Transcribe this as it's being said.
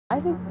I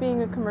think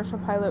being a commercial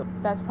pilot,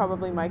 that's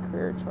probably my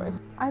career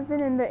choice. I've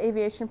been in the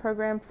aviation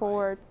program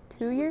for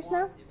 2 years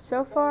now.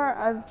 So far,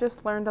 I've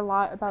just learned a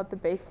lot about the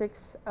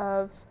basics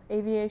of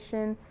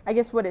aviation. I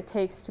guess what it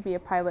takes to be a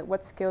pilot,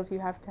 what skills you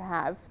have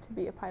to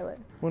be a pilot.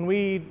 When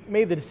we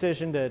made the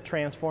decision to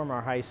transform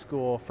our high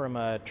school from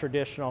a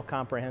traditional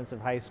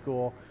comprehensive high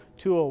school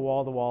to a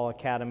wall-to-wall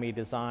academy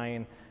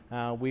design,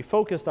 we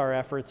focused our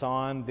efforts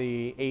on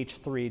the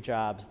H3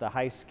 jobs, the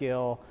high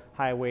skill,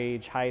 high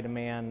wage, high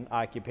demand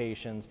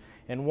occupations.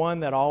 And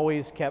one that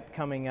always kept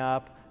coming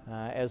up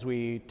as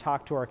we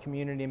talked to our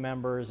community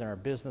members and our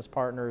business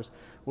partners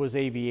was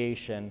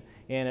aviation.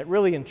 And it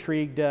really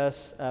intrigued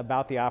us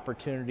about the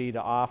opportunity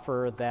to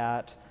offer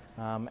that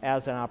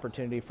as an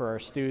opportunity for our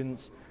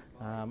students.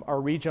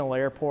 Our regional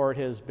airport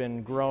has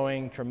been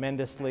growing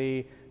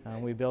tremendously.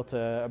 We built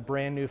a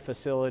brand new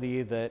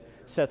facility that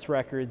sets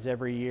records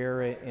every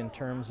year in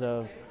terms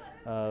of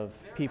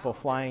people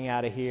flying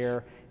out of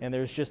here, and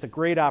there's just a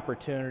great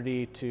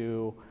opportunity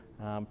to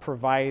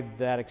provide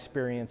that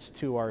experience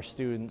to our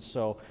students.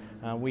 So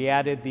we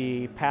added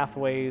the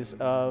pathways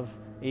of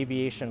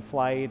aviation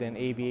flight and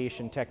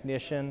aviation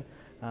technician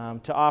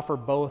to offer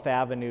both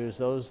avenues,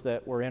 those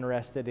that were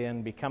interested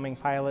in becoming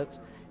pilots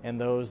and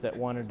those that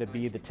wanted to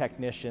be the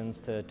technicians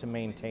to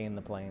maintain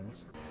the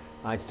planes.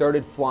 I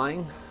started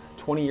flying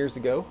 20 years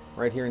ago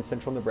right here in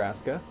central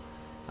Nebraska.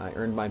 I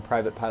earned my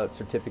private pilot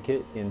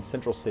certificate in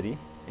Central City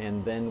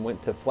and then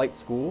went to flight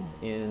school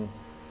in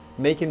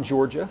Macon,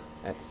 Georgia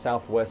at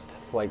Southwest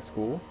Flight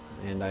School,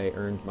 and I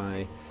earned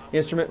my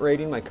instrument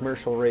rating, my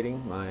commercial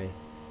rating, my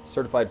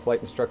certified flight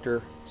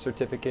instructor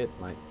certificate,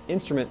 my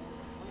instrument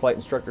flight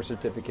instructor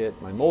certificate,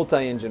 my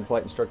multi-engine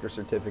flight instructor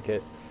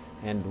certificate,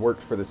 and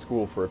worked for the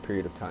school for a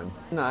period of time.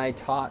 And I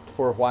taught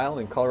for a while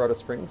in Colorado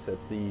Springs at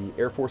the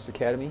Air Force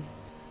Academy,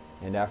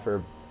 and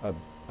after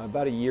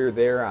about a year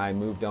there, I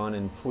moved on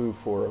and flew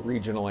for a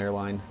regional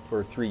airline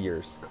for 3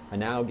 years. I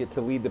now get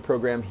to lead the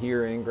program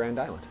here in Grand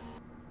Island.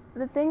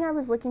 The thing I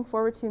was looking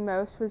forward to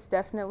most was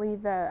definitely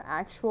the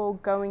actual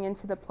going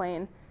into the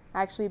plane,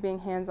 actually being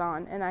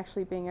hands-on and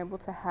actually being able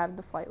to have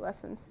the flight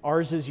lessons.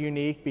 Ours is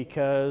unique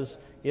because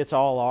it's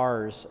all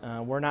ours.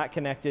 We're not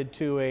connected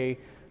to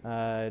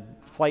a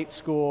flight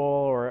school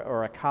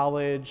or a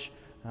college.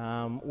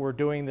 We're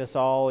doing this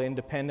all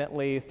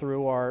independently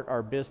through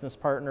our business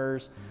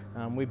partners.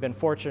 We've been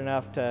fortunate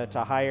enough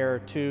to hire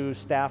 2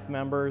 staff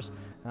members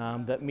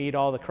that meet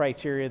all the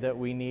criteria that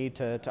we need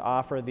to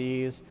offer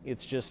these.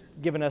 It's just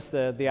given us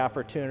the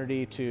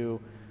opportunity to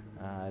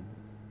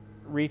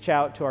reach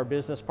out to our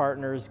business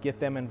partners, get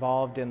them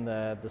involved in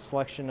the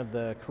selection of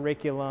the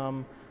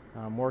curriculum,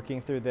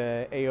 working through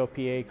the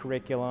AOPA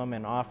curriculum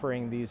and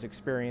offering these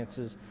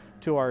experiences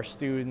to our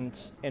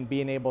students, and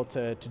being able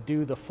to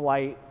do the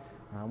flight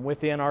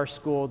within our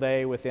school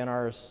day, within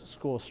our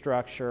school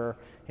structure,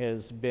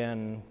 has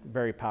been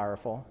very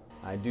powerful.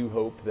 I do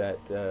hope that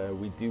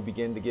we do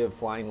begin to give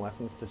flying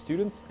lessons to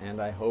students,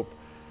 and I hope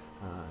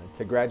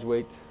to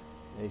graduate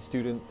a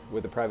student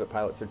with a private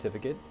pilot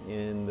certificate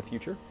in the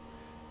future.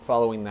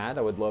 Following that,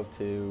 I would love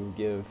to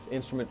give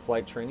instrument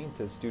flight training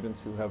to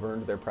students who have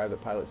earned their private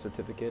pilot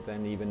certificate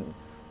and even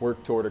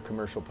work toward a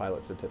commercial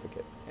pilot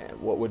certificate. And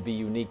what would be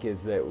unique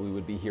is that we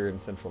would be here in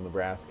central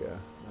Nebraska.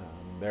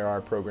 There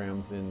are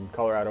programs in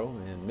Colorado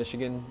and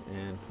Michigan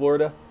and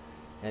Florida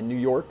and New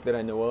York that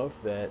I know of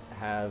that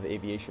have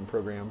aviation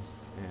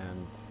programs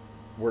and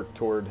work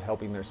toward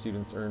helping their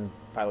students earn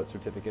pilot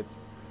certificates.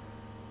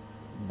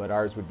 But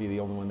ours would be the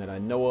only one that I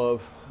know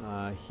of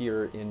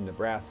here in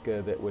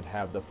Nebraska that would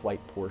have the flight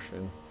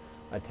portion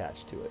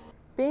attached to it.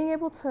 Being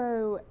able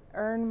to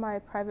earn my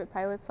private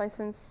pilot's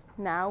license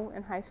now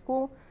in high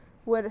school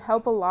would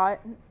help a lot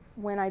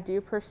when I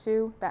do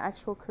pursue the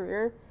actual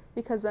career,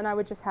 because then I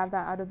would just have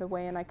that out of the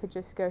way and I could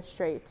just go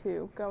straight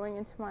to going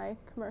into my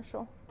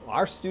commercial.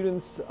 Our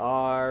students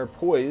are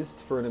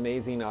poised for an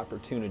amazing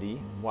opportunity.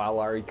 While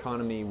our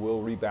economy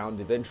will rebound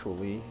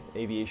eventually,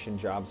 aviation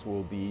jobs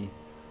will be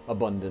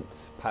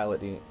abundant,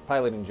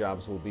 piloting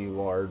jobs will be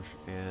large,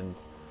 and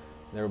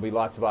there will be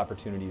lots of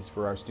opportunities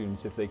for our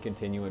students if they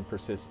continue and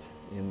persist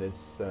in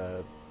this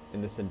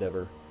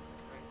endeavor.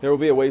 There will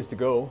be a ways to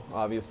go,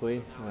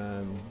 obviously.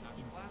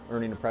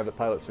 Earning a private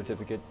pilot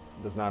certificate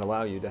does not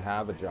allow you to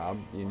have a job.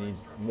 You need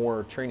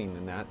more training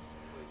than that.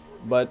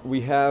 But we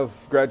have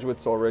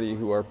graduates already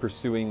who are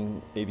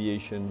pursuing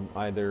aviation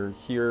either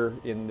here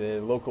in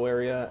the local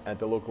area, at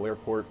the local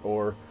airport,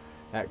 or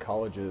at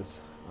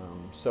colleges.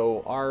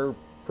 So our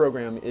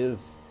program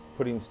is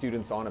putting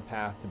students on a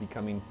path to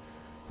becoming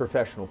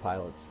professional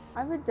pilots.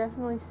 I would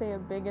definitely say a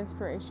big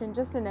inspiration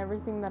just in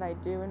everything that I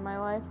do in my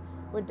life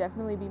would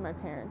definitely be my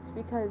parents,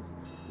 because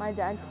my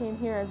dad came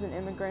here as an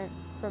immigrant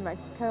from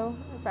Mexico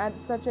at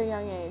such a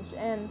young age,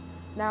 and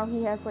now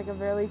he has like a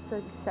really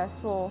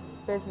successful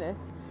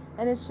business,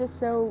 and it's just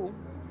so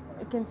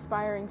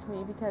inspiring to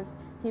me because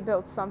he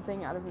built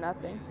something out of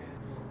nothing.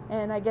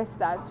 And I guess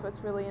that's what's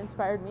really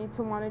inspired me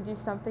to want to do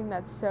something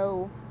that's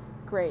so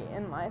great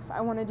in life. I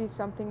want to do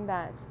something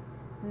that's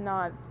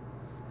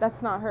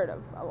not heard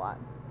of a lot,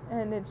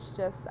 and it's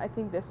just, I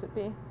think this would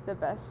be the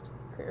best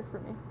career for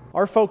me.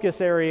 Our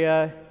focus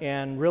area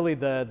and really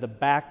the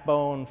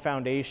backbone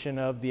foundation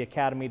of the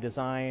Academy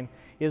design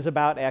is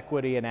about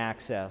equity and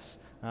access.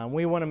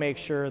 We want to make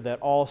sure that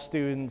all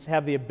students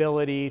have the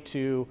ability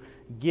to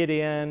get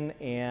in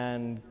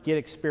and get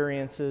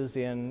experiences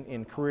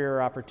in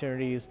career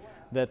opportunities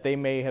that they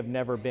may have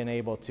never been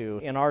able to.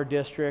 In our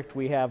district,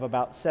 we have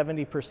about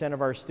 70%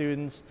 of our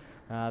students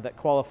that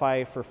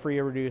qualify for free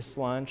or reduced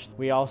lunch.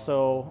 We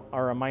also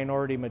are a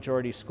minority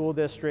majority school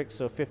district,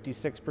 so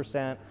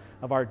 56%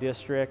 of our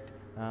district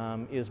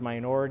is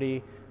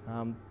minority.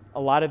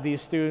 A lot of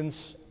these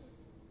students,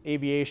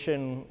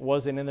 aviation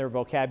wasn't in their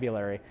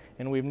vocabulary,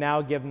 and we've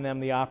now given them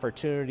the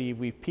opportunity.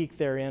 We've piqued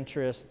their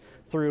interest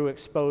through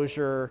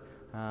exposure,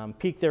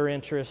 piqued their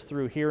interest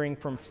through hearing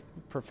from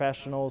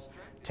professionals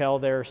tell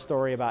their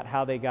story about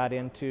how they got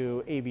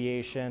into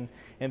aviation,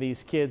 and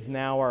these kids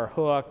now are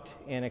hooked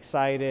and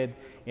excited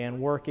and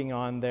working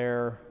on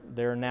their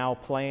now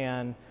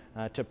plan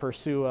to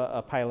pursue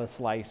a pilot's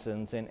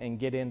license and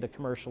get into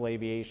commercial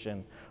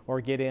aviation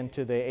or get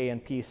into the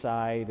A&P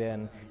side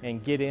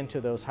and get into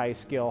those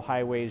high-skill,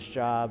 high-wage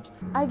jobs.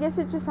 I guess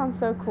it just sounds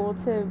so cool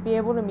to be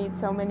able to meet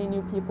so many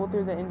new people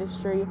through the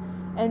industry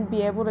and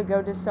be able to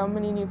go to so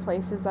many new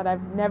places that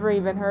I've never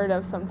even heard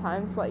of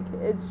sometimes. Like,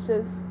 it's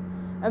just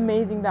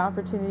amazing the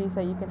opportunities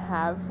that you can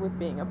have with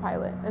being a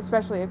pilot,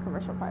 especially a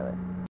commercial pilot.